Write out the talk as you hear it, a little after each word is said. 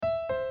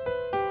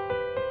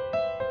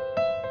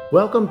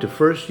Welcome to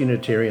First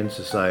Unitarian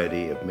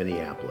Society of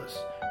Minneapolis,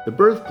 the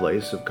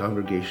birthplace of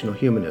Congregational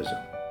Humanism.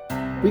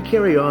 We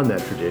carry on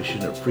that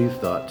tradition of free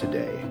thought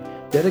today,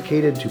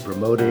 dedicated to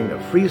promoting a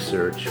free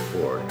search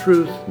for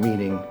truth,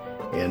 meaning,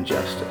 and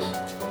justice.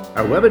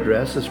 Our web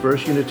address is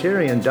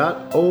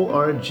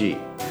firstunitarian.org.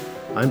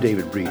 I'm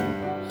David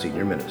Breeden,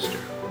 Senior Minister.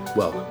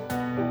 Welcome.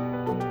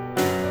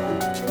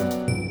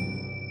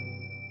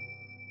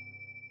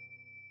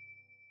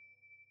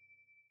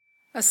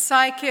 A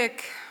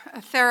psychic,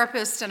 a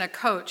therapist, and a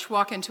coach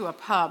walk into a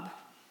pub.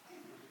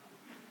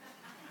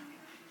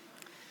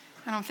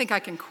 I don't think I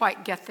can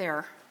quite get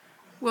there.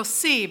 We'll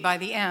see by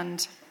the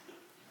end.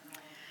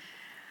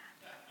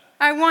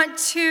 I want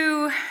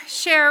to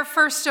share,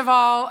 first of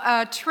all,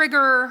 a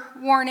trigger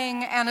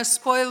warning and a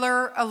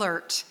spoiler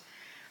alert.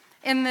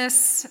 In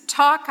this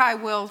talk, I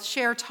will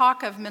share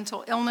talk of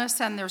mental illness,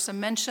 and there's a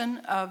mention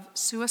of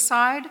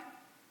suicide,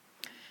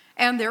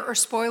 and there are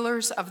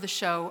spoilers of the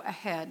show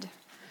ahead.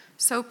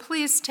 So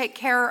please take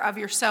care of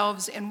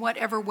yourselves in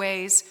whatever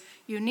ways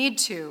you need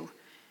to,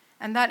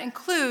 and that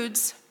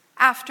includes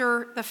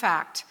after the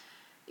fact.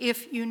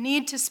 If you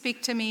need to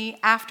speak to me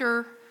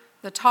after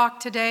the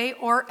talk today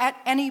or at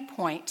any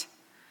point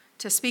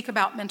to speak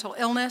about mental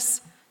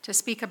illness, to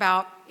speak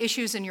about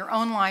issues in your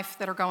own life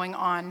that are going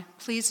on,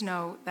 please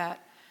know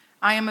that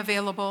I am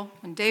available.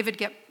 When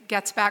David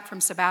gets back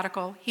from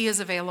sabbatical, he is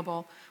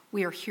available.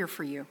 We are here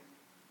for you.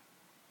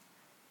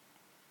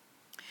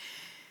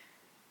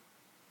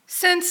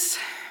 Since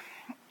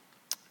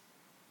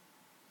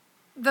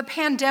the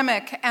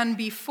pandemic and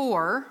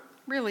before,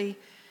 really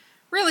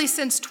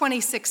since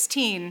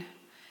 2016,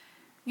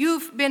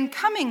 you've been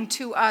coming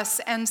to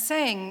us and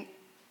saying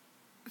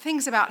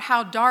things about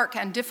how dark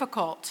and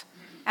difficult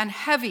and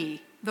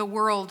heavy the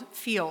world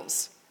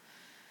feels.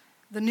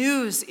 The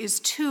news is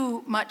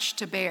too much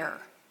to bear.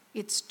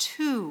 It's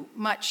too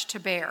much to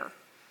bear.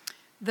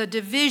 The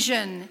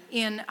division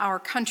in our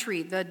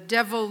country, the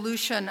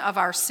devolution of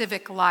our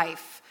civic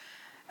life,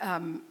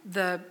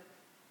 the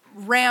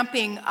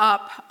ramping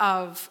up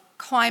of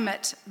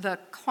the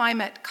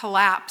climate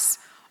collapse,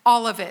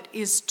 all of it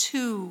is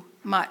too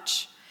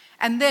much.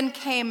 And then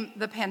came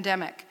the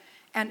pandemic,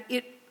 and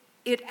it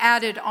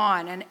added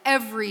on, and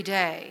every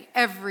day,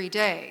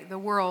 the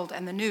world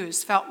and the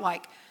news felt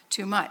like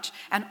too much.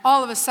 And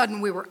all of a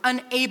sudden, we were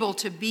unable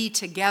to be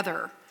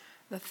together.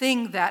 The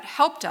thing that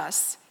helped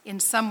us in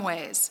some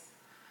ways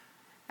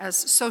as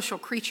social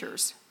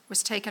creatures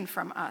was taken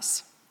from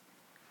us.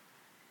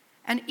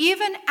 And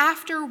even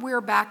after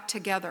we're back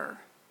together,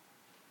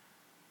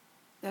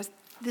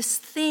 this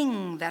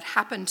thing that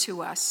happened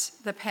to us,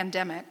 the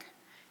pandemic,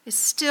 is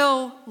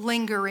still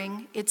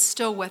lingering. It's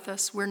still with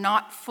us. We're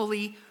not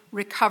fully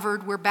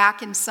recovered. We're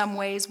back in some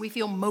ways. We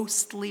feel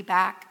mostly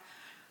back,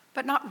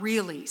 but not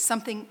really.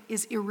 Something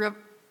is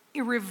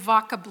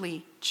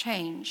irrevocably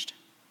changed.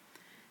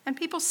 And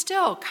people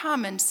still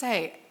come and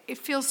say, it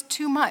feels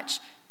too much,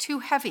 too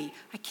heavy.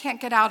 I can't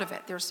get out of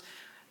it. There's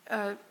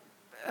a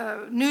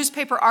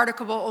newspaper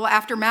article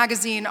after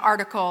magazine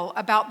article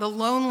about the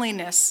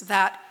loneliness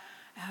that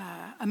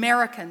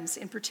Americans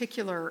in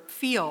particular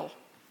feel,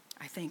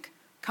 I think.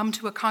 Come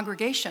to a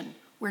congregation.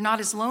 We're not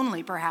as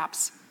lonely,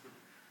 perhaps,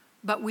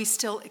 but we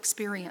still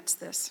experience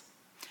this.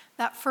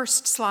 That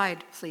first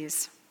slide,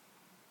 please.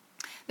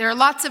 There are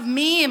lots of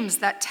memes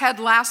that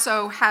Ted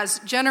Lasso has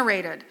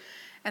generated,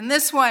 and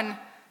this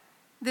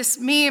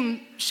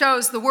meme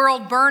shows the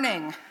world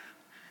burning,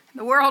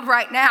 the world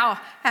right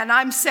now, and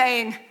I'm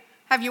saying,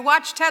 have you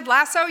watched Ted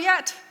Lasso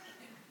yet?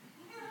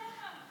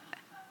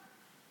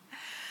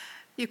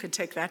 You could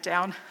take that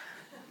down.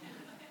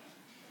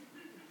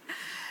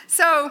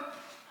 So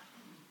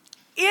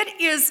it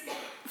is,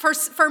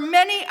 for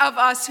many of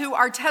us who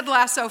are Ted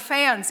Lasso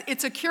fans,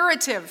 it's a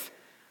curative.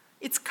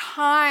 It's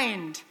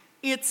kind.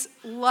 It's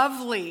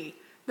lovely.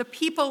 The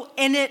people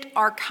in it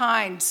are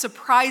kind,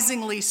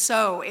 surprisingly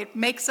so. It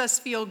makes us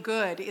feel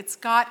good. It's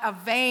got a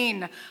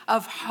vein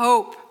of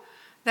hope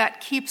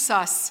that keeps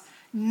us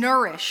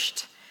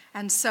nourished.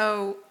 And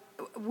so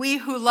we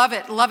who love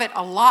it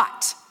a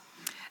lot.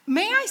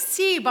 May I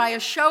see by a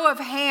show of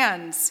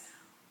hands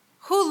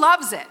who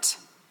loves it?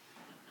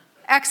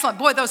 Excellent.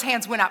 Boy, those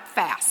hands went up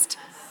fast.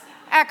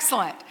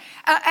 Excellent.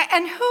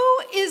 And who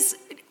is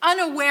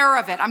unaware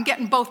of it? I'm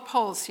getting both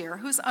polls here.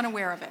 Who's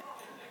unaware of it?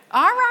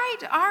 All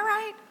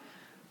right.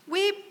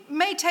 We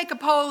may take a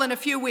poll in a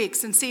few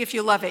weeks and see if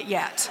you love it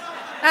yet.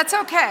 That's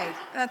okay.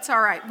 That's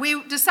all right.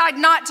 We decide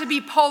not to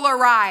be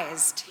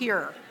polarized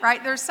here,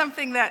 right? There's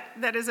something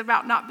that is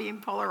about not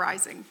being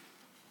polarizing.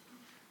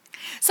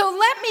 So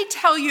let me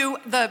tell you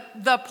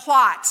the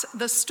plot,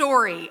 the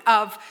story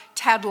of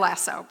Ted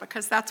Lasso,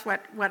 because that's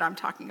what I'm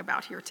talking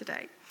about here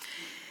today.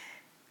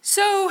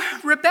 So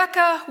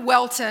Rebecca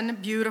Welton,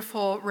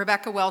 beautiful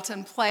Rebecca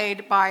Welton,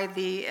 played by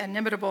the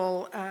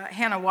inimitable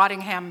Hannah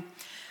Waddingham,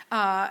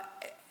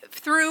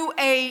 through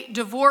a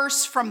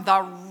divorce from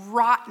the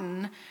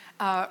rotten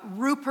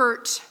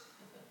Rupert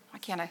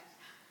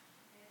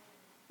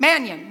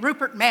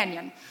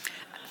Mannion.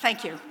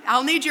 Thank you.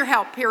 I'll need your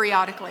help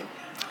periodically.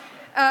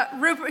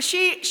 Rupert,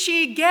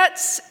 she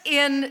gets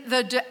in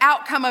the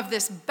outcome of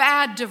this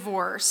bad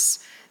divorce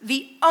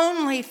the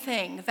only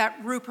thing that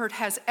Rupert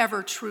has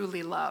ever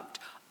truly loved: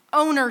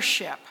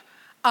 ownership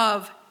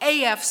of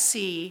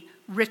AFC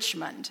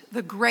Richmond,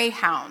 the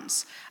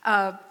Greyhounds,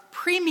 a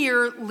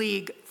Premier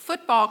League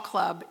football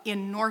club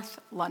in North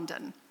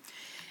London.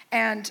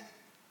 And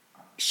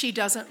she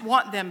doesn't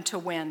want them to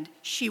win.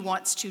 She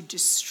wants to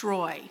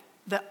destroy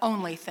the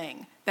only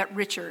thing that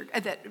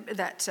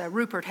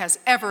Rupert has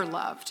ever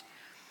loved.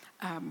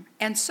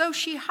 And so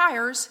she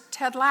hires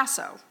Ted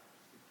Lasso,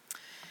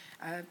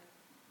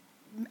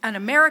 an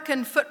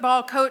American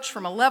football coach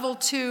from a level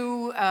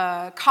 2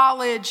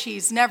 college.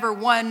 He's never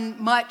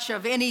won much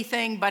of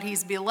anything, but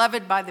he's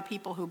beloved by the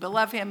people who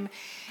beloved him.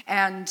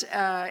 And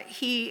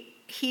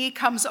he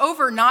comes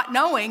over not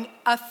knowing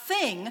a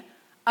thing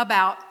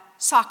about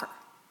soccer.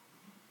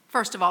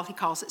 First of all, he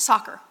calls it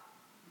soccer.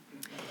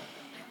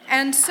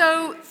 And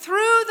so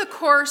through the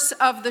course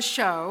of the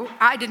show,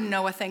 I didn't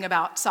know a thing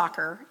about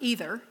soccer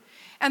either.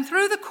 And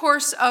through the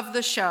course of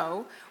the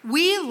show,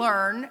 we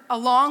learn,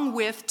 along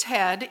with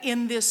Ted,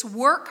 in this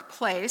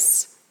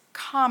workplace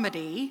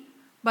comedy,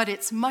 but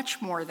it's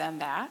much more than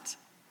that.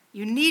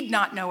 You need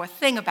not know a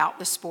thing about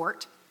the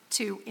sport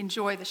to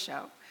enjoy the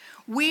show.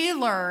 We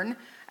learn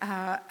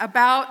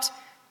about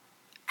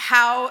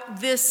how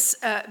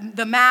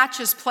the match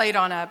is played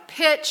on a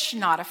pitch,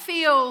 not a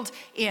field,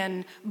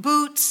 in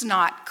boots,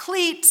 not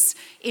cleats,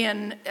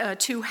 in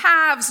 2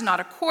 halves, not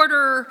a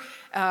quarter,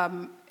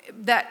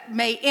 that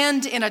may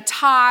end in a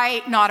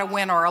tie, not a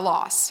win or a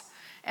loss.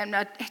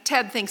 And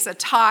Ted thinks a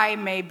tie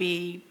may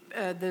be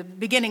the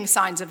beginning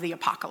signs of the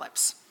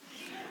apocalypse.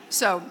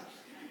 So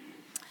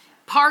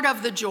part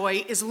of the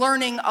joy is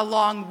learning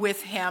along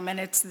with him, and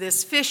it's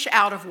this fish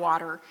out of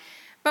water.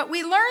 But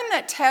we learn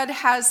that Ted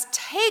has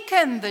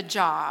taken the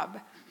job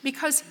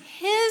because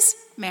his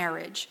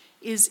marriage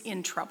is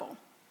in trouble.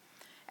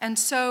 And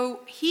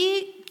so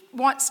he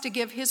wants to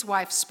give his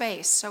wife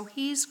space. So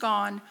he's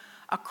gone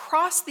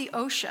across the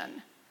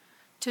ocean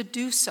to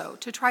do so,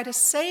 to try to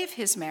save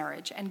his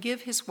marriage and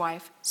give his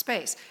wife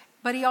space.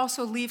 But he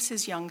also leaves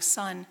his young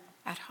son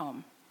at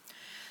home.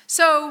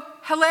 So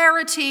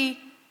hilarity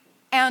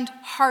and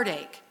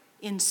heartache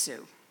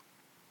ensue.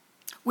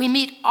 We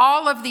meet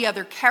all of the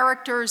other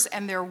characters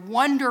and their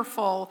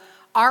wonderful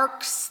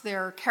arcs,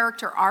 their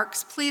character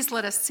arcs. Please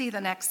let us see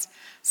the next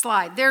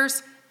slide.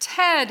 There's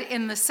Ted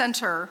in the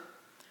center.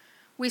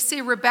 We see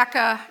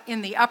Rebecca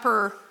in the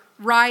upper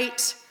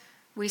right.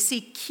 We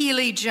see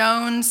Keely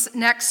Jones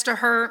next to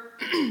her.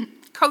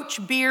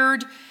 Coach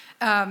Beard,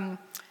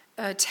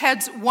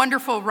 Ted's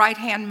wonderful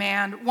right-hand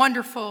man,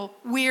 wonderful,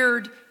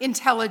 weird,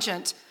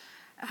 intelligent.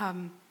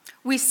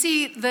 We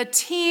see the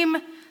team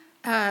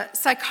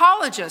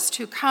psychologist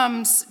who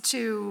comes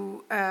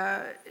to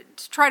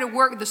try to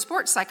work, the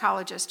sports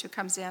psychologist who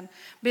comes in.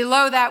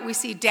 Below that, we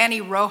see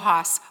Danny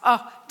Rojas.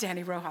 Oh,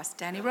 Danny Rojas,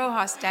 Danny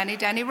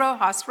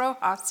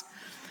Rojas,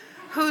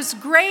 whose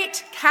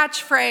great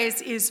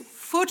catchphrase is,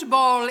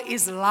 "Football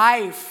is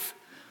life.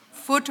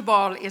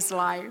 Football is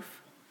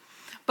life."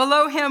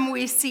 Below him,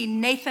 we see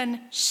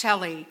Nathan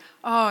Shelley.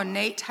 Oh,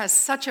 Nate has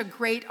such a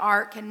great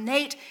arc, and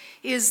Nate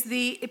is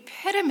the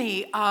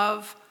epitome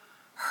of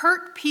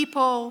hurt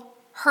people,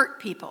 hurt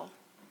people.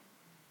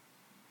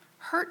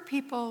 Hurt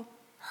people,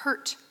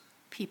 hurt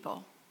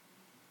people.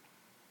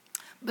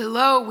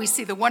 Below, we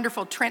see the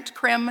wonderful Trent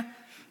Krim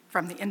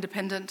from The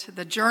Independent,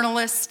 the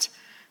journalist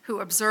who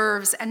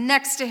observes. And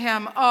next to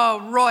him,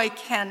 oh, Roy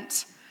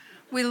Kent.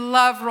 We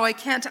love Roy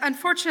Kent.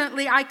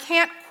 Unfortunately, I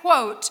can't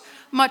quote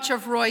much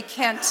of Roy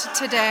Kent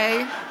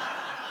today.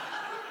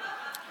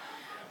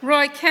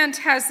 Roy Kent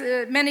has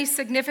many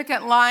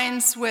significant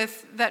lines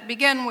that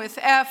begin with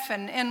F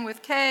and end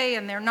with K,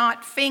 and they're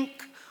not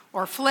Fink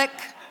or Flick.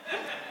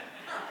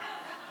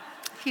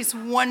 He's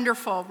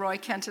wonderful. Roy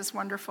Kent is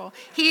wonderful.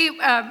 He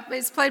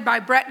is played by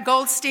Brett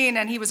Goldstein,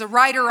 and he was a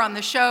writer on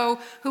the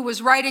show who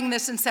was writing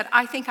this and said,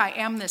 "I think I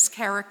am this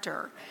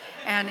character."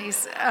 And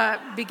he's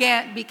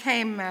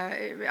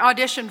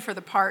auditioned for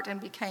the part and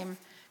became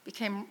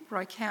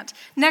Roy Kent.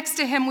 Next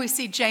to him, we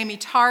see Jamie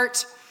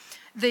Tart,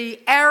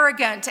 the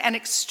arrogant and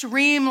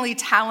extremely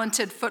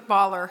talented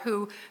footballer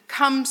who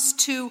comes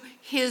to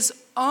his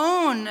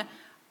own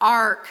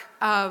arc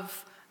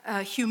of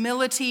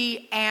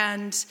humility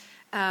and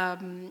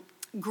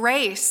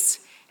grace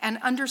and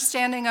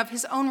understanding of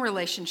his own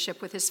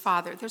relationship with his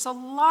father. There's a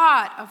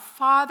lot of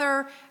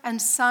father and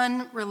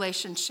son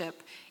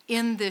relationship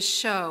in this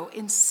show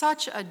in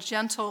such a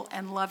gentle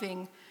and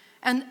loving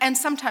and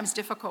sometimes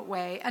difficult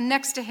way. And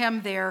next to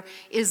him there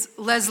is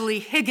Leslie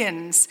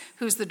Higgins,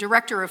 who's the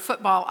director of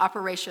football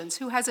operations,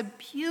 who has a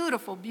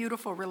beautiful,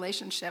 beautiful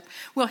relationship.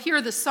 We'll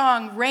hear the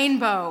song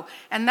Rainbow,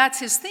 and that's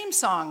his theme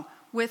song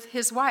with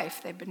his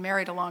wife. They've been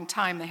married a long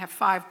time. They have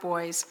 5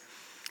 boys.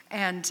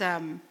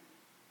 And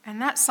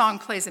that song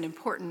plays an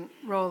important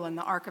role in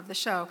the arc of the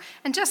show.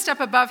 And just up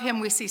above him,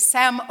 we see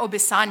Sam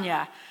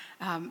Obisanya,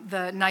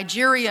 the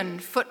Nigerian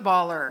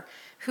footballer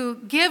who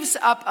gives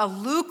up a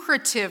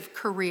lucrative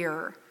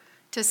career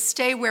to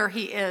stay where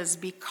he is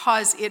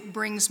because it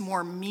brings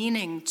more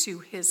meaning to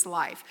his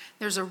life.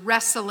 There's a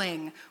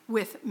wrestling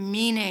with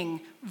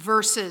meaning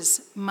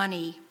versus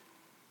money.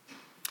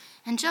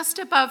 And just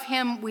above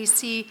him, we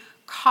see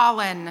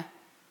Colin.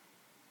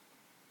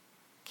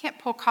 Can't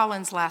pull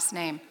Colin's last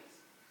name.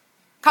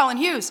 Colin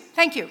Hughes,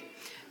 thank you.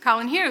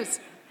 Colin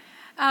Hughes,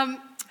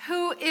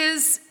 who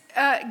is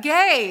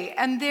gay.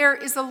 And there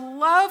is a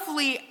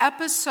lovely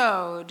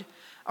episode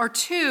or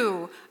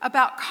two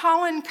about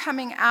Colin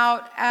coming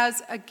out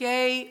as a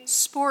gay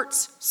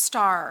sports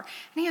star.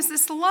 And he has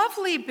this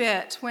lovely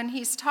bit when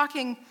he's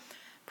talking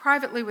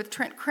privately with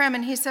Trent Krim,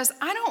 and he says,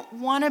 I don't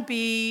want to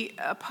be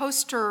a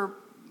poster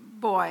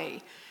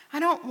boy. I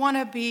don't want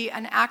to be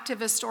an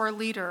activist or a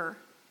leader.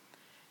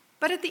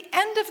 But at the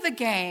end of the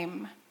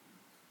game,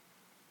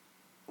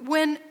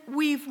 when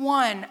we've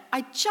won,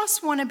 I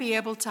just want to be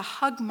able to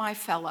hug my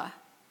fella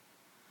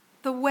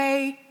the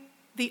way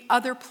the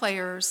other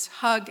players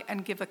hug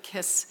and give a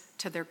kiss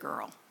to their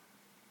girl.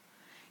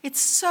 It's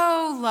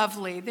so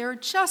lovely. There are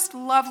just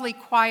lovely,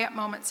 quiet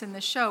moments in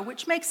the show,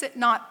 which makes it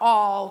not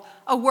all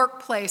a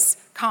workplace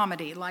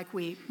comedy like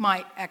we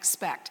might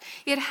expect.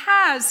 It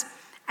has,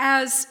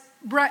 as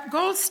Brett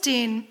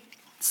Goldstein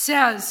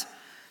says,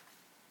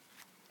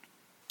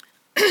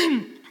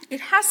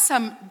 it has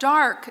some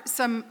dark,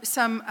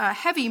 some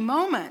heavy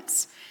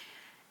moments.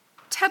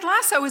 Ted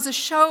Lasso is a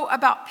show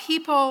about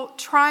people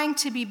trying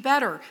to be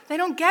better. They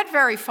don't get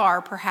very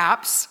far,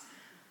 perhaps,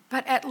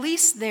 but at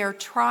least they're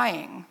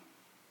trying.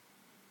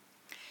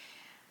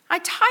 I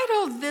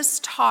titled this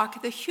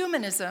talk, The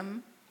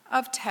Humanism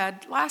of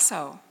Ted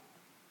Lasso,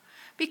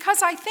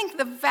 because I think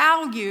the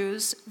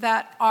values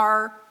that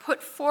are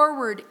put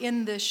forward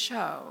in this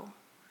show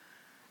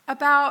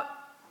about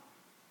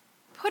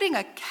putting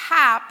a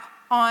cap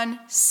on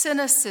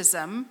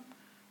cynicism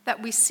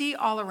that we see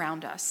all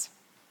around us,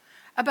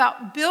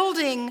 about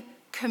building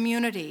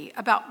community,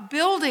 about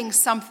building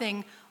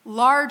something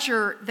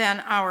larger than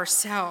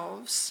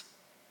ourselves,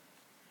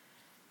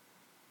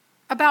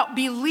 about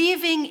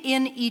believing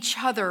in each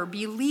other,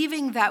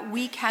 believing that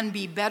we can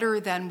be better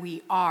than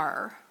we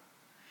are,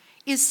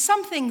 is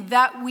something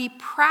that we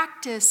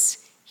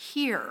practice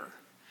here,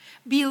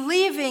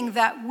 believing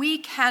that we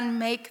can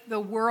make the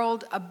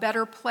world a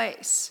better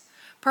place.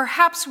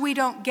 Perhaps we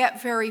don't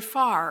get very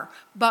far,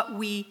 but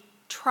we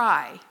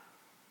try.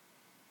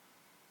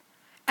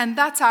 And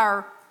that's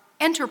our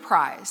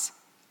enterprise.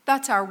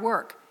 That's our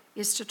work,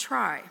 is to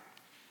try.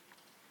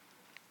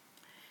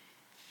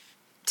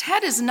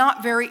 Ted is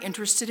not very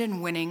interested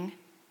in winning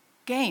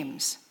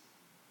games,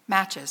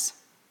 matches.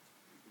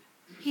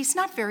 He's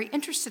not very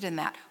interested in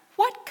that.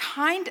 What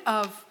kind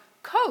of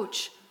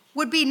coach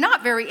would be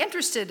not very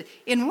interested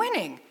in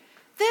winning?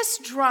 This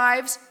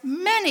drives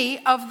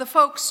many of the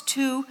folks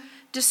to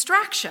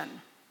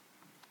distraction.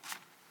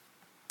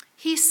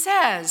 He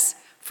says,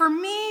 for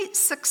me,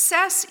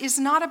 success is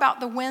not about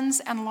the wins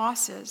and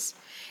losses.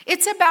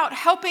 It's about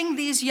helping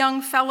these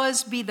young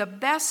fellas be the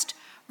best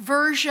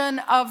version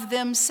of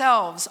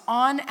themselves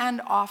on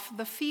and off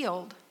the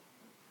field.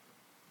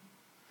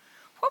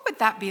 What would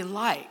that be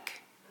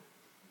like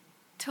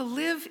to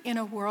live in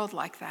a world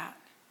like that?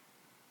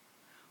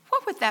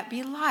 What would that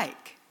be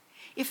like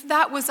if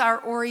that was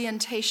our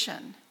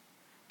orientation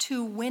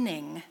to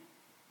winning?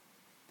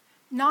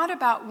 Not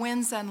about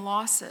wins and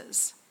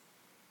losses,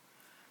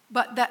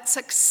 but that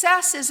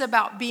success is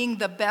about being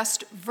the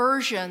best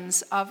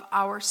versions of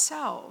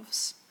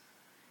ourselves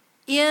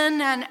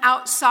in and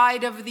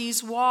outside of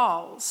these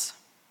walls.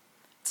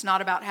 It's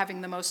not about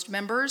having the most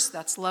members.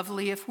 That's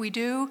lovely if we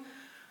do.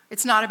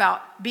 It's not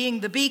about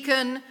being the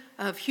beacon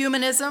of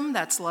humanism.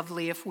 That's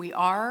lovely if we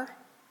are.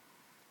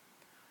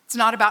 It's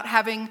not about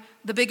having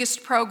the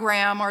biggest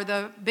program or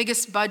the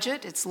biggest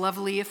budget. It's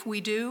lovely if we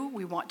do.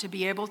 We want to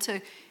be able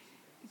to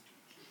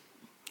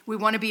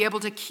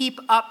keep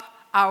up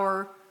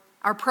our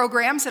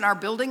programs and our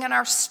building and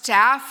our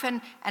staff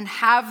and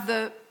have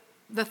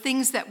the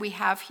things that we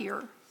have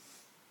here.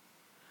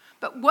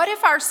 But what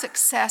if our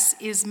success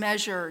is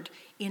measured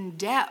in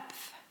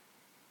depth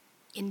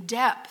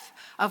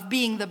of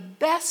being the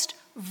best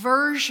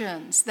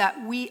versions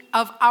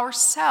of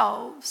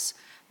ourselves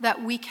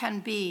that we can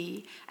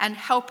be, and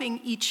helping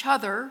each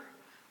other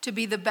to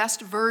be the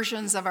best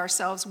versions of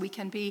ourselves we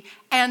can be,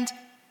 and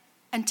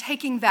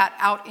taking that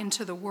out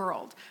into the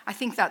world? I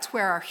think that's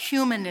where our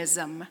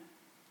humanism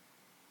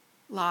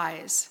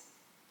lies,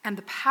 and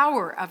the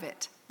power of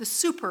it, the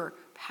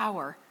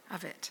superpower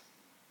of it.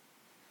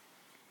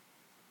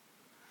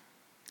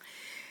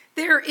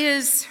 There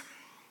is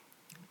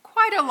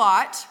quite a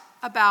lot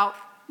about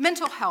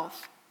mental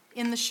health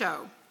in the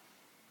show.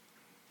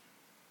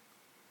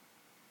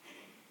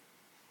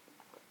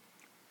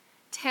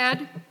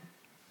 Ted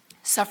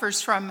suffers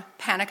from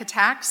panic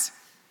attacks.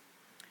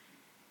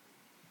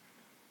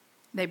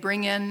 They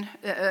bring in,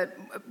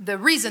 the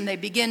reason they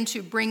begin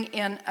to bring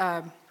in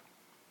a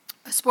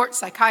sports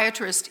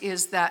psychiatrist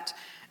is that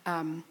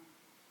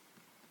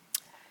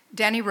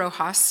Danny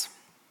Rojas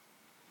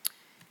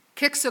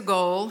kicks a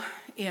goal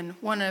in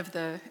one of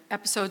the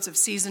episodes of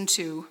season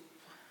 2,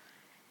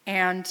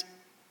 And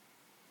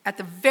at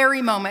the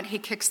very moment he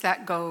kicks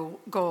that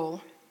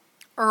goal,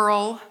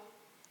 Earl,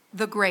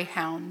 the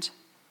greyhound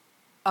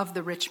of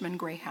the Richmond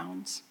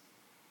Greyhounds,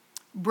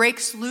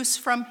 breaks loose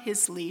from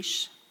his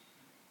leash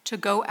to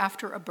go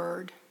after a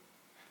bird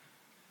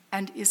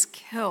and is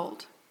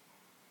killed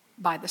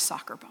by the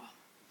soccer ball.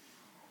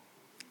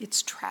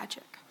 It's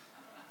tragic.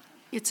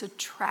 It's a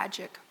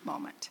tragic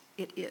moment.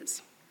 It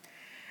is.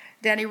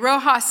 Danny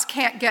Rojas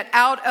can't get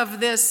out of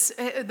this.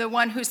 The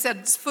one who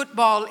said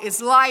football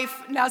is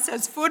life now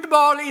says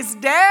football is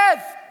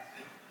death.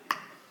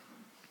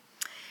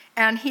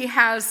 And he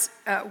has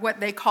what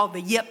they call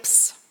the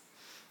yips.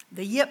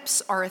 The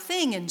yips are a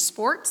thing in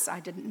sports. I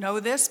didn't know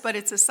this, but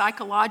it's a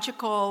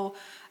psychological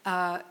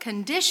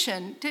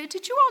condition.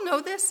 Did you all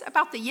know this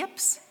about the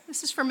yips?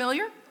 This is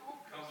familiar?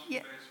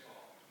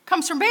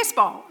 Comes from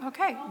baseball.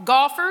 Okay.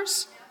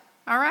 Golfers.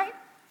 All right.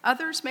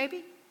 Others,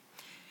 maybe.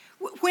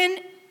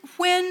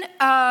 When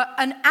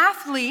an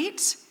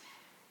athlete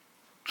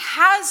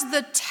has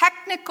the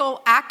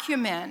technical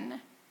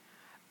acumen,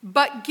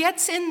 but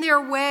gets in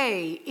their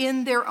way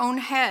in their own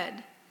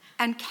head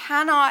and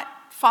cannot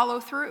follow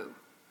through.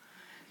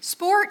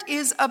 Sport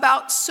is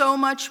about so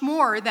much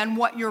more than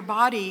what your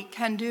body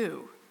can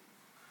do.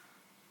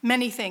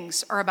 Many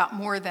things are about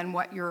more than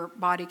what your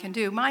body can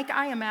do. Mike,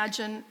 I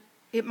imagine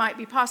it might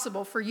be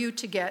possible for you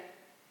to get,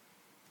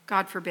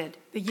 God forbid,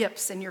 the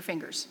yips in your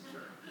fingers,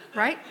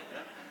 right?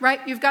 Right?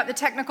 You've got the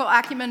technical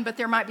acumen, but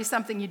there might be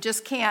something you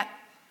just can't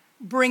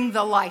bring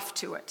the life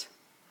to it,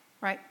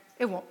 right?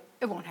 It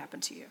won't happen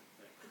to you.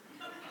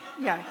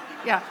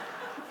 Yeah.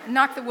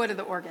 Knock the wood of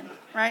the organ,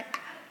 right?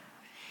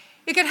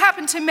 It could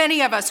happen to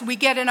many of us. We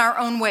get in our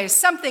own ways.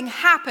 Something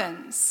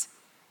happens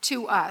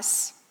to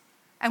us,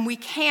 and we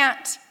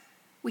can't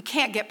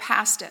get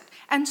past it.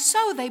 And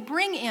so they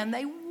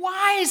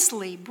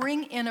wisely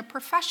bring in a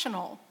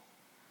professional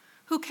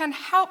who can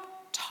help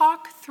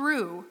talk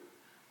through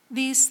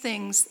these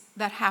things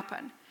that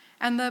happen.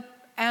 And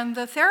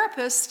the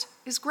therapist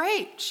is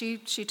great.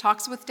 She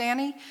talks with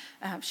Danny.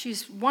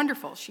 She's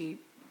wonderful. She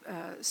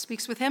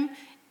speaks with him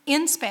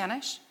in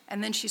Spanish,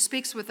 and then she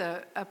speaks with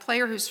a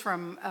player who's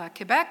from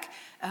Quebec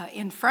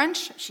in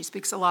French. She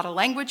speaks a lot of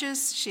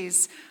languages.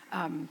 She's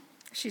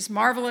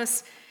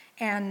marvelous,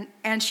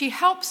 and she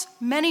helps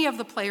many of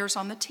the players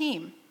on the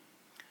team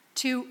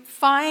to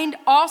find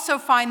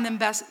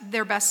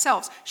their best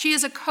selves. She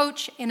is a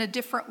coach in a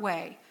different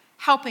way,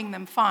 helping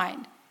them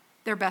find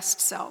their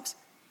best selves.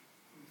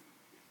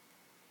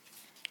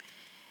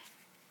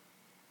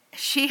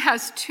 She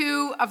has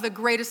two of the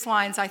greatest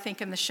lines, I think,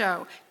 in the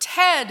show.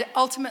 Ted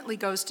ultimately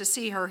goes to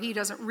see her. He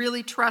doesn't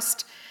really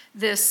trust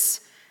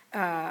this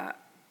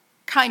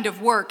kind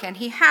of work, and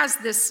he has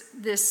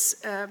this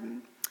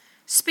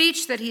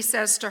speech that he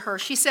says to her.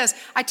 She says,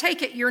 "I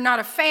take it you're not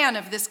a fan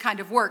of this kind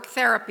of work,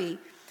 therapy,"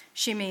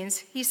 she means.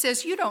 He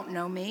says, "You don't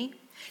know me."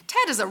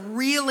 Ted is a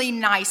really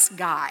nice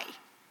guy,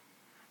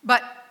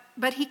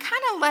 but he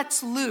kind of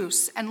lets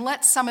loose and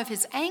lets some of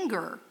his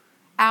anger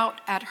out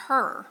at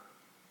her.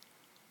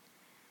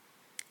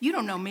 "You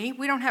don't know me,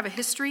 we don't have a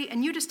history,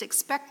 and you just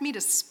expect me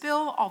to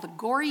spill all the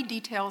gory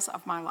details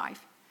of my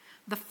life.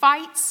 The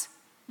fights,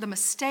 the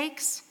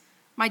mistakes,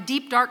 my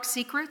deep, dark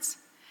secrets.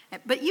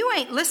 But you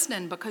ain't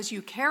listening because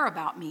you care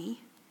about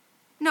me.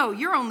 No,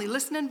 you're only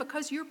listening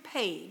because you're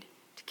paid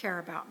to care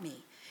about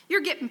me.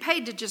 You're getting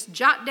paid to just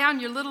jot down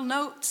your little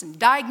notes and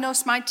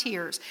diagnose my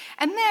tears.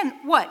 And then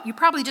what? You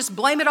probably just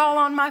blame it all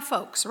on my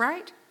folks,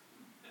 right?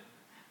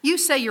 You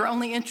say you're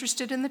only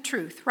interested in the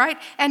truth, right?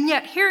 And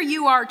yet here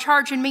you are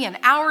charging me an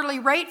hourly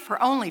rate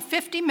for only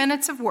 50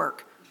 minutes of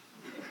work.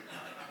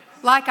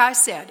 Like I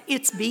said,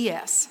 it's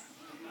BS."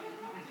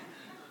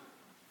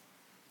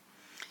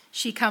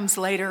 She comes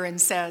later and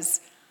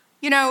says,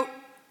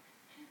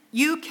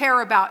 "You care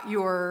about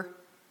your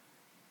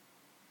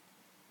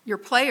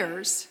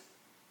players.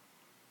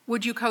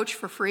 Would you coach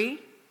for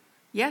free?"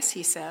 "Yes,"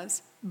 he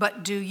says.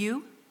 "But do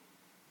you?"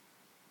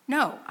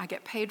 "No, I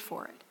get paid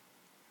for it.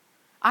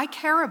 I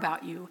care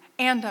about you,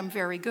 and I'm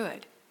very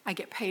good. I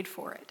get paid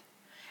for it."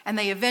 And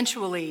they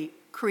eventually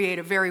create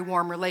a very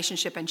warm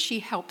relationship, and she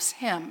helps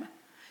him.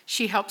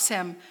 She helps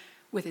him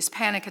with his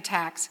panic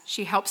attacks.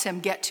 She helps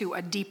him get to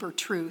a deeper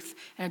truth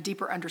and a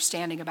deeper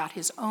understanding about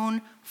his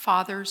own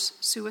father's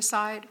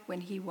suicide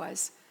when he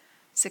was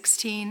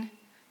 16,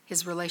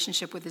 his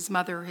relationship with his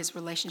mother, his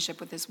relationship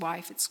with his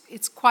wife.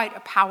 It's quite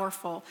a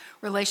powerful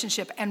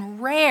relationship,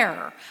 and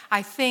rare,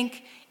 I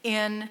think,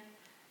 in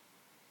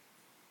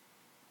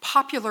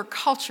popular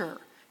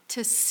culture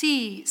to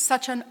see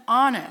such an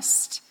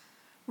honest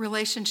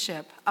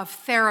relationship of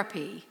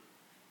therapy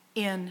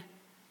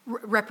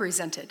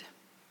represented.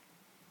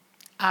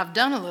 I've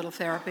done a little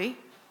therapy.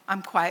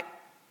 I'm quite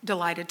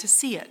delighted to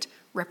see it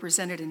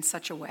represented in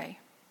such a way.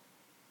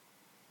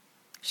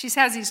 She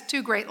has these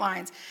two great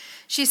lines.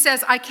 She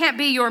says, "I can't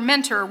be your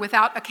mentor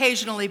without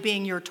occasionally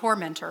being your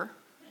tormentor."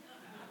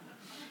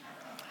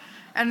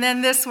 And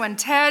then this one,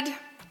 "Ted,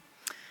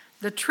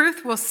 the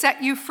truth will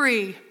set you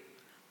free,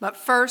 but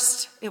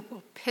first it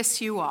will piss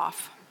you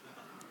off."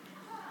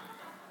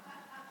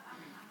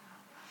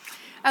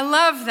 I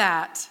love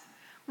that.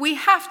 We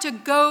have to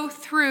go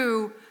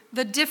through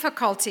the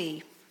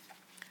difficulty.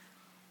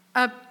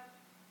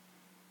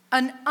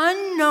 An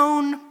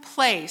unknown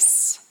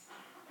place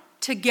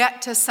to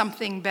get to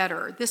something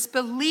better. This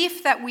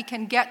belief that we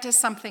can get to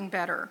something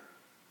better.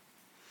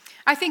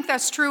 I think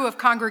that's true of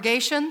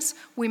congregations.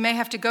 We may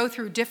have to go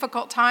through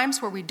difficult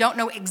times where we don't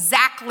know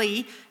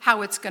exactly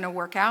how it's going to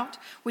work out.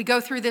 We go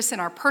through this in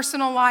our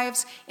personal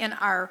lives, in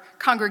our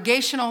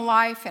congregational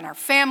life, in our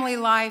family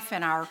life,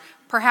 in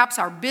perhaps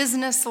our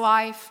business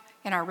life,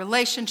 in our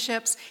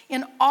relationships,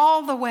 in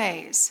all the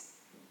ways.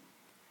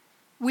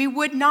 We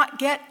would not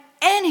get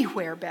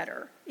anywhere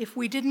better if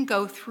we didn't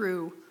go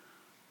through,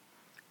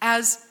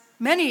 as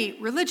many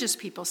religious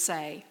people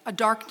say, a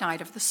dark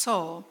night of the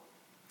soul.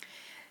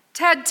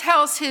 Ted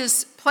tells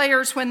his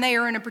players when they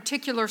are in a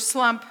particular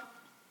slump,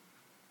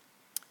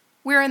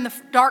 we're in the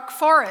dark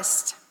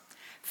forest.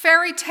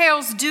 Fairy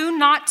tales do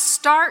not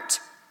start,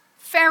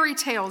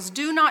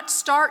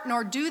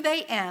 nor do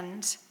they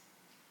end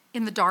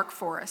in the dark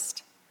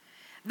forest.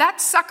 That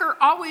sucker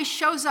always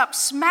shows up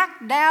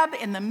smack dab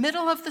in the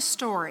middle of the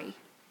story.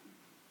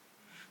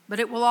 But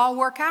it will all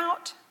work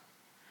out.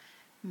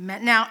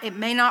 Now, it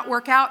may not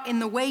work out in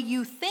the way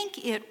you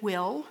think it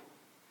will,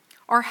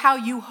 or how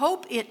you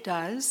hope it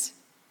does,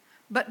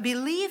 but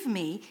believe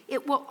me,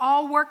 it will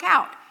all work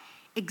out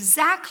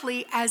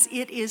exactly as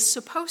it is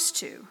supposed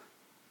to.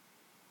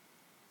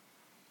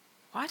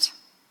 What?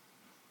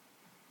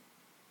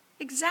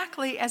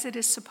 Exactly as it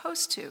is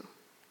supposed to.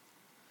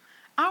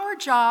 Our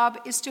job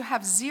is to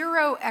have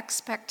zero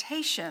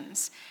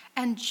expectations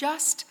and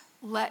just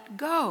let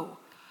go.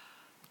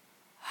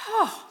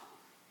 Oh,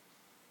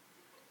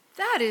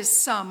 that is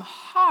some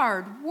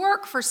hard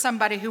work for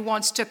somebody who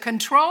wants to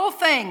control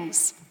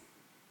things.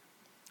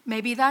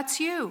 Maybe that's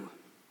you.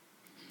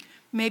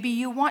 Maybe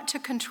you want to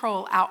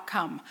control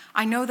outcome.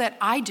 I know that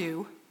I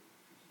do.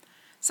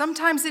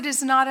 Sometimes it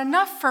is not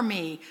enough for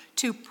me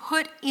to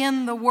put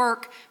in the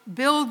work,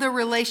 build the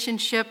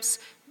relationships,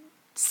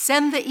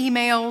 send the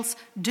emails,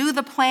 do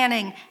the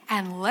planning,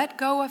 and let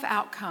go of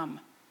outcome.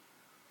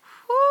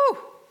 Whew!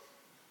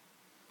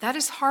 That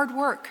is hard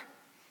work.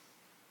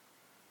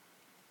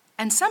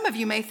 And some of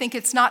you may think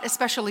it's not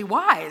especially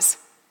wise.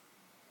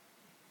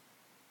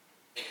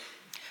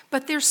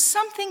 But there's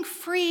something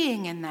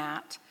freeing in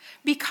that,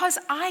 because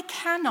I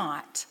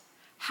cannot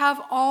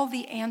have all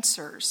the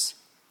answers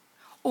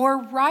or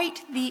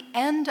write the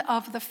end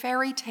of the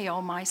fairy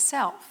tale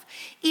myself.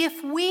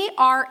 If we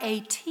are a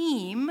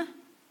team,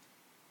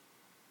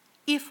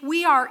 if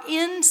we are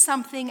in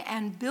something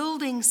and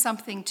building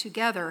something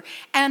together,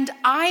 and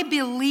I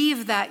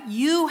believe that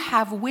you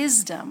have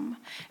wisdom,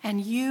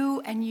 and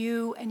you, and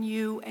you, and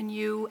you, and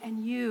you,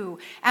 and you,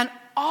 and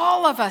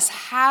all of us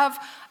have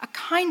a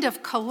kind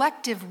of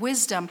collective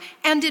wisdom,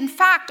 and in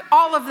fact,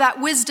 all of that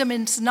wisdom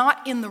is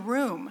not in the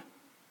room.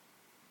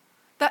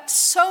 That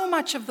so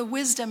much of the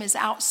wisdom is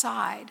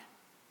outside.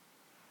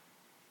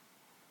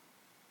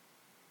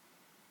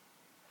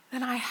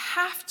 Then I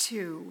have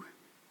to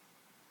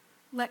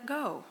let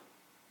go.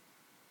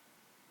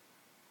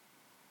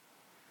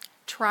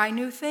 Try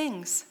new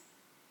things.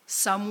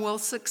 Some will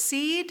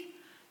succeed,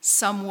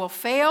 some will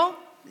fail.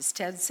 As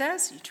Ted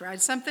says, you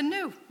tried something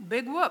new.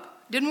 Big whoop.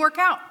 Didn't work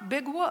out.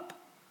 Big whoop.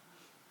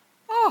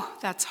 Oh,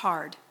 that's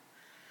hard.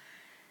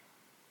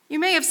 You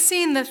may have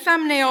seen the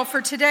thumbnail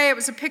for today. It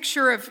was a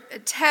picture of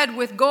Ted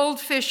with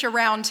goldfish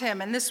around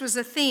him, and this was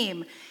a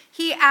theme.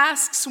 He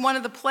asks one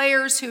of the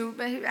players who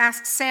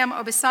asks Sam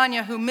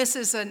Obisanya, who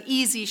misses an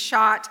easy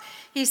shot,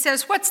 he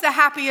says, "What's the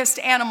happiest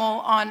animal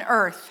on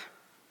earth?"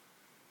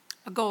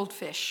 A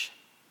goldfish,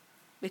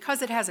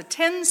 because it has a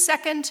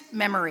 10-second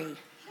memory.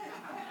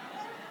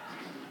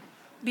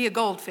 Be a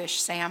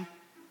goldfish, Sam.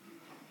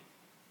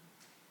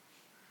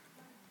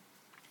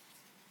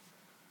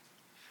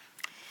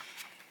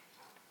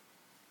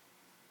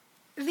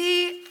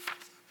 The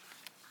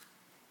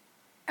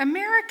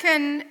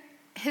American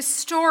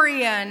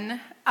historian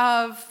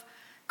of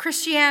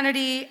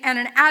Christianity and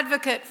an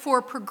advocate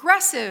for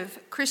progressive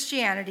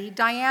Christianity,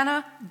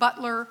 Diana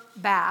Butler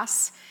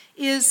Bass,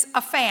 is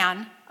a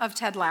fan of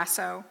Ted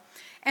Lasso.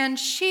 And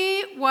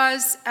she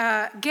was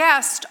a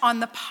guest on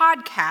the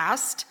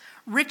podcast,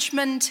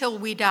 Richmond Till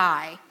We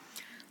Die.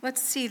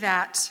 Let's see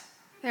that.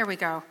 There we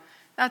go.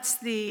 That's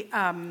the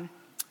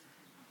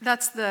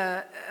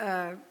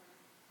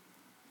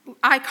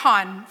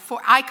icon,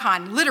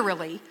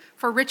 literally,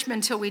 for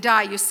Richmond Till We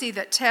Die. You see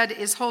that Ted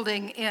is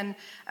holding in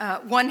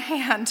one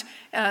hand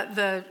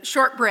the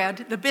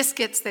shortbread, the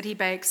biscuits that he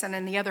bakes, and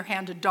in the other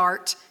hand a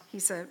dart.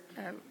 He's an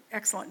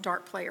excellent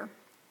dart player.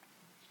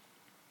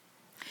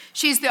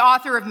 She's the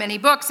author of many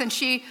books, and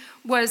she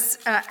was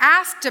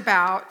asked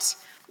about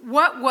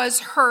what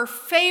was her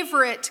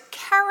favorite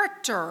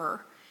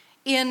character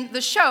in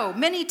the show.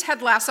 Many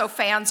Ted Lasso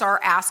fans are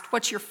asked,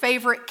 what's your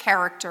favorite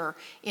character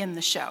in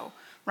the show,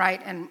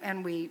 right?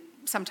 And we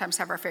sometimes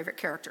have our favorite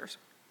characters.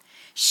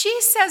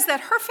 She says that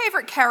her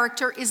favorite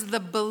character is the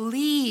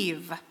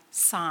believe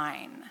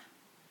sign.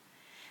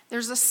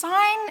 There's a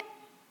sign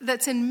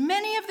that's in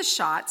many of the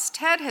shots.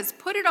 Ted has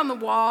put it on the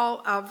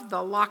wall of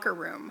the locker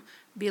room.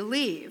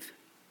 Believe.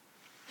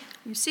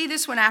 You see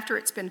this one after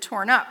it's been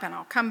torn up, and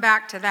I'll come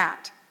back to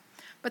that.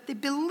 But the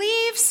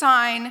believe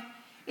sign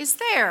is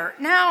there.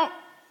 Now,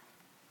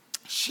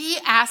 she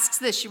asks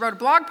this. She wrote a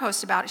blog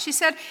post about it. She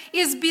said,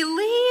 is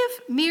believe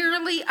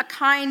merely a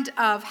kind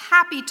of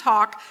happy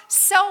talk,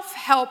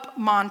 self-help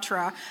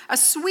mantra, a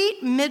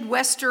sweet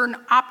Midwestern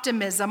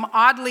optimism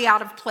oddly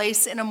out of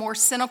place in a more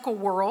cynical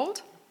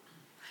world?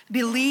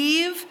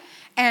 Believe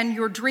and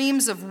your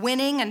dreams of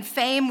winning and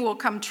fame will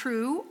come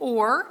true?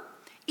 Or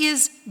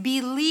is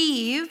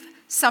believe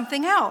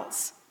something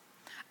else?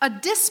 A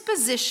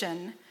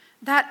disposition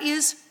that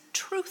is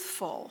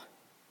truthful,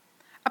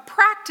 a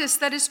practice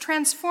that is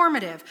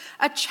transformative,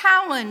 a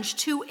challenge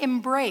to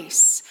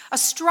embrace, a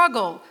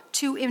struggle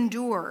to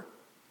endure.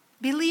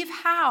 Believe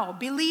how?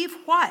 Believe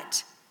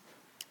what?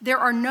 There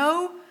are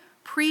no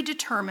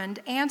predetermined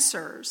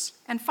answers,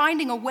 and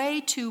finding a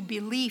way to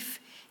belief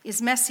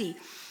is messy.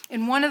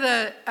 In one of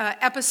the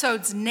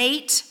episodes,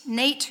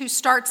 Nate, who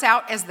starts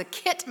out as the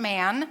kit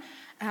man,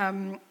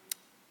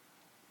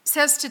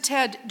 says to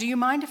Ted, do you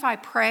mind if I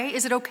pray?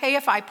 Is it okay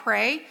if I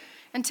pray?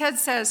 And Ted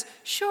says,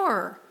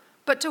 sure,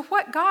 but to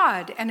what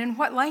God and in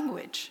what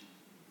language?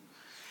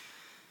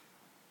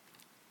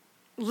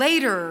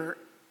 Later,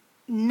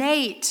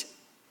 Nate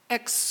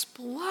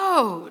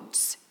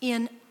explodes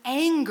in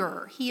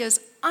anger. He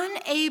is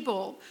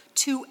unable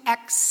to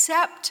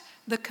accept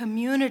the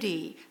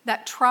community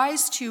that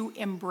tries to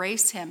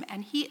embrace him,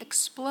 and he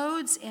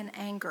explodes in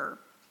anger.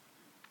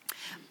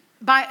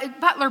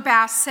 Butler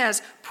Bass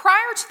says,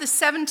 prior to the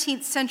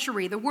 17th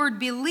century, the word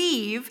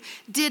believe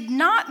did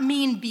not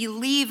mean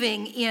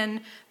believing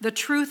in the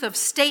truth of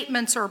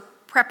statements or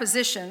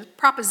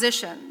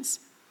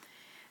propositions.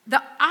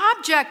 The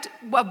object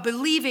of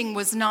believing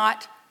was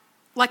not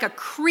like a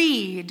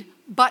creed,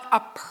 but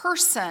a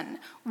person.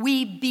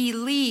 We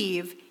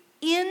believe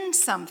in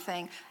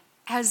something,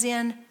 as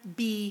in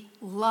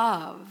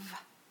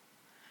belove.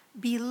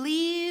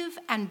 Believe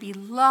and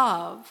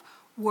belove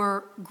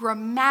were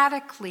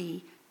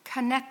grammatically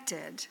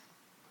connected.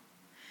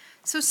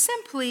 So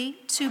simply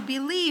to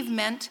believe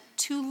meant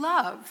to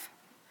love.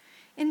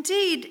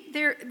 Indeed,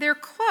 they're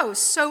close.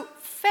 So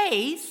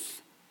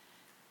faith,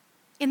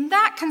 in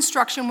that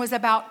construction, was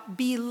about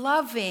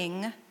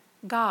beloving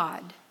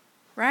God,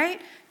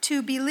 right?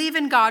 To believe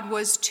in God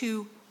was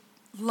to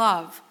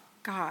love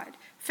God.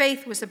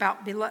 Faith was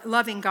about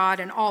loving God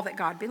and all that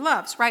God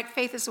beloves, right?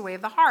 Faith is the way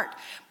of the heart.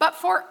 But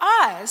for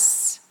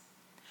us,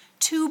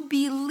 to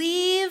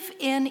believe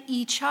in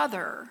each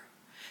other,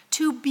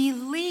 to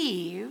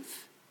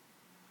believe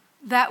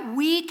that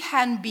we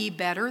can be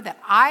better, that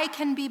I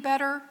can be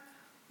better,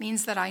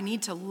 means that I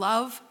need to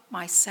love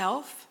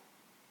myself,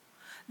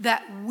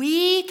 that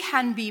we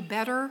can be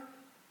better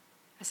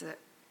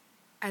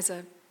as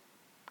a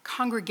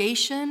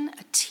congregation,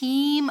 a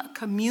team, a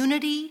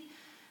community,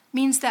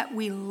 means that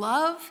we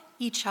love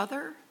each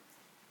other,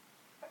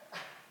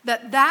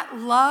 that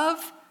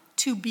love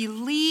to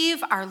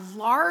believe our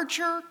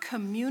larger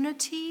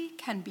community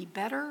can be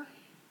better,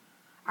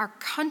 our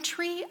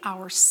country,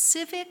 our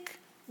civic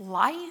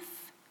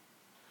life.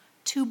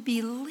 To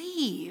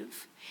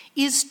believe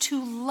is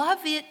to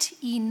love it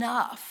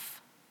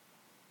enough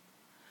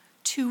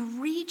to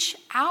reach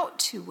out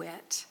to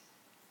it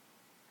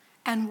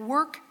and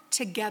work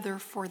together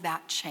for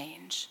that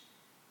change.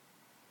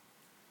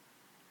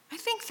 I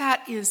think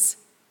that is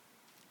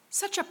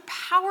such a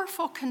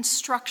powerful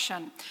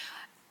construction.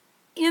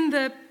 In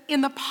the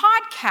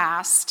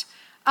podcast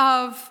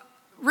of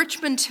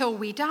Richmond Till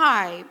We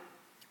Die,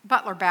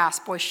 Butler Bass,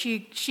 boy,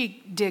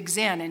 she digs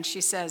in and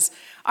she says,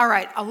 all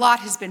right, a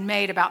lot has been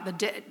made about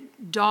the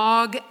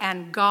dog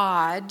and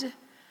God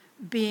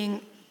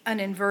being an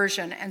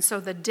inversion. And so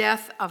the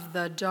death of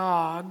the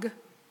dog,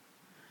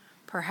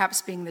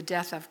 perhaps being the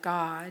death of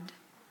God,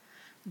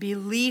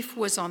 belief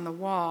was on the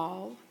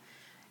wall.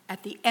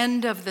 At the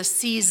end of the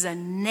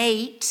season,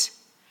 Nate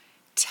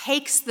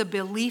takes the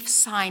belief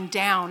sign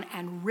down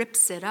and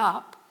rips it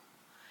up.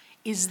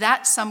 Is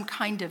that some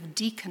kind of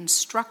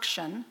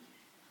deconstruction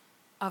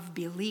of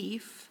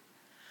belief?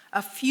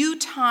 A few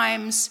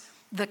times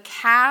the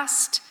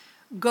cast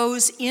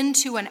goes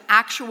into an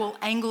actual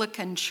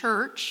Anglican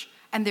church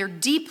and they're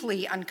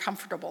deeply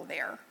uncomfortable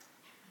there.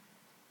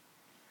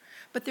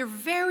 But they're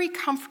very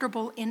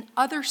comfortable in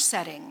other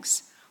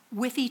settings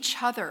with each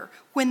other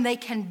when they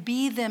can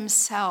be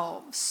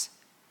themselves,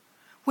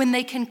 when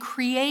they can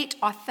create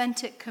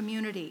authentic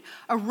community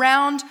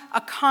around a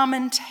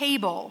common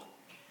table,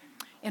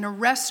 in a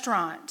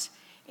restaurant,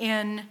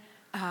 in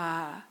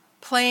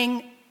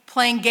playing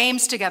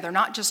games together,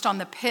 not just on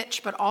the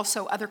pitch, but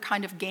also other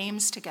kind of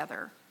games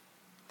together.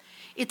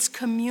 It's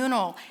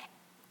communal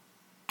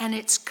and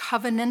it's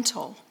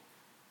covenantal.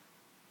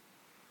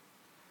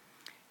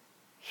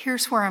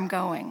 Here's where I'm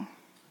going.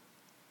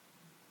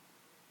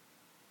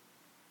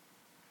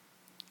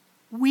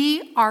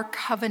 We are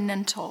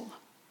covenantal.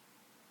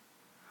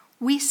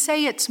 We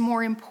say it's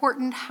more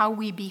important how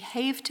we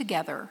behave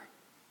together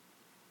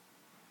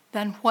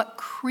than what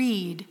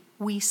creed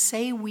we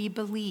say we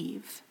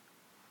believe.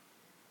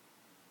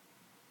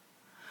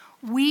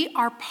 We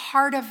are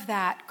part of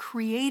that,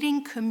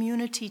 creating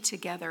community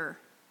together.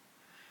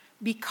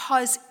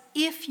 Because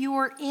if you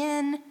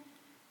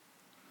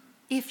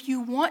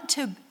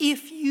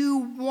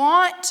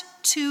want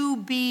to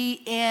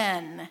be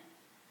in,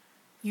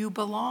 you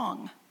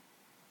belong.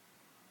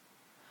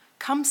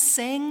 Come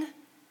sing,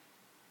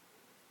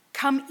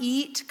 come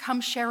eat, come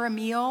share a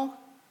meal,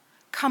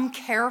 come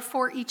care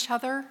for each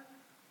other,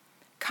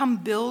 come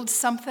build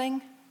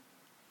something,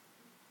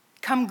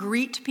 come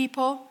greet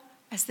people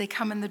as they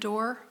come in the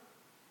door.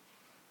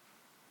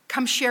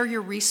 Come share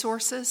your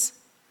resources,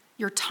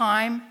 your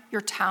time,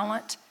 your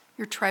talent,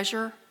 your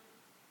treasure,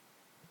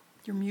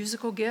 your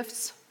musical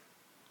gifts.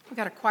 We've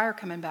got a choir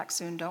coming back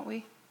soon, don't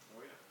we?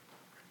 Oh,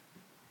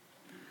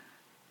 yeah.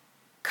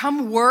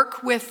 Come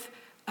work with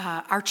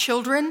our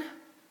children.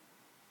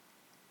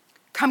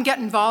 Come get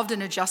involved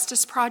in a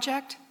justice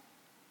project.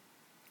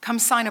 Come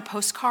sign a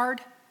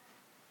postcard.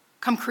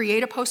 Come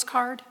create a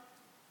postcard.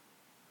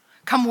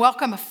 Come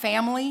welcome a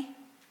family.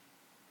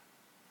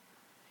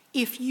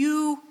 If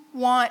you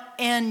want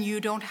in, you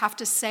don't have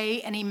to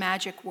say any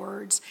magic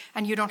words,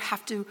 and you don't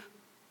have to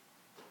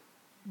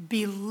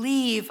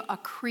believe a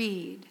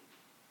creed,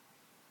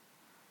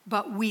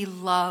 but we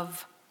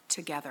love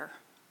together.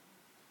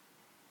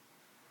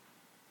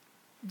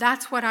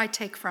 That's what I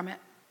take from it.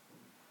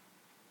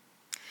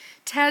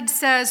 Ted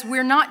says,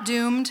 we're not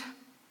doomed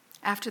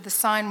after the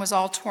sign was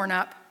all torn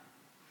up.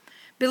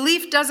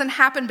 Belief doesn't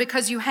happen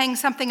because you hang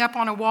something up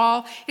on a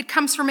wall. It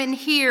comes from in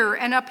here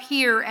and up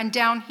here and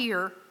down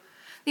here.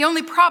 The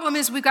only problem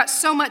is we've got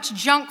so much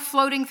junk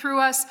floating through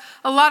us.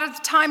 A lot of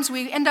the times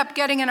we end up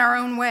getting in our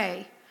own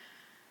way.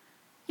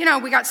 You know,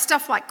 we got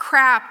stuff like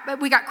crap, but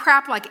we got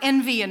crap like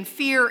envy and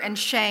fear and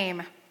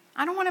shame.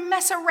 I don't want to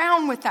mess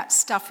around with that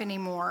stuff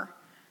anymore.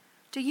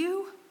 Do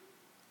you?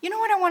 You know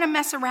what I want to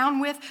mess around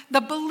with? The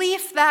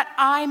belief that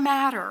I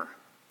matter,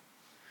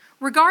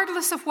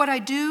 regardless of what I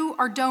do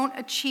or don't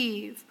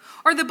achieve,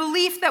 or the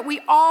belief that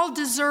we all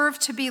deserve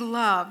to be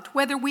loved,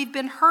 whether we've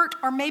been hurt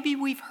or maybe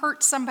we've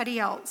hurt somebody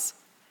else.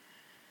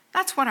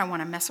 That's what I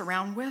want to mess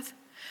around with.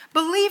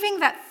 Believing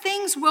that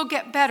things will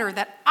get better,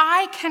 that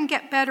I can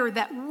get better,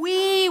 that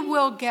we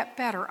will get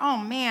better. Oh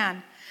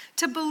man,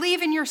 to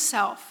believe in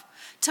yourself,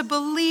 to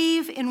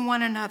believe in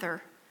one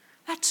another,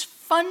 that's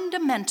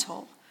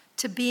fundamental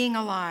to being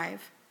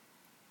alive.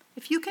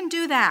 If you can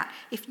do that,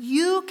 if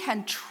you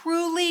can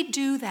truly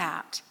do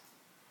that,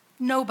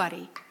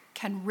 nobody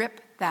can rip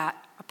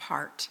that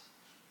apart.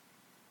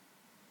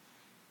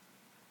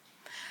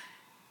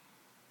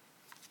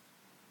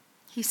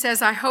 He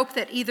says, I hope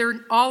that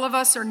either all of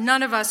us or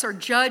none of us are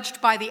judged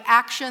by the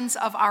actions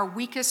of our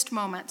weakest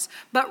moments,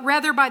 but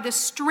rather by the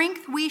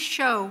strength we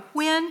show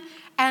when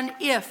and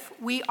if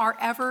we are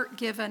ever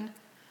given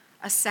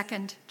a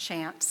second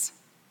chance.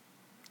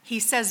 He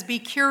says, be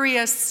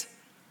curious,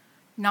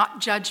 not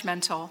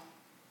judgmental.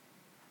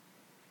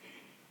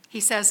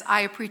 He says,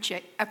 I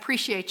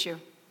appreciate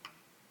you.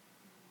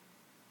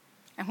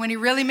 And when he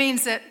really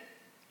means it,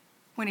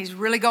 when he's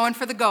really going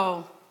for the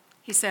goal,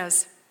 he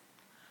says,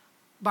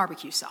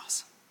 barbecue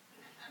sauce.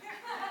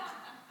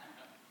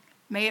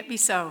 May it be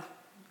so,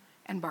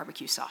 and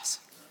barbecue sauce.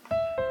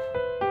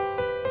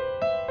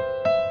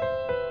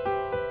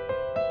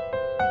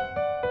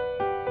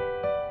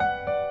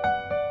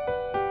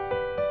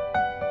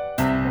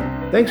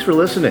 Thanks for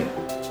listening.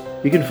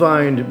 You can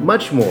find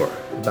much more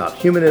about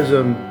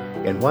humanism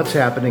and what's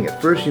happening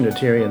at First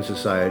Unitarian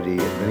Society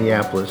in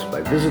Minneapolis by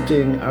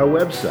visiting our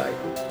website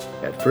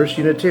at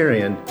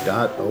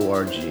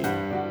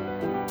firstunitarian.org.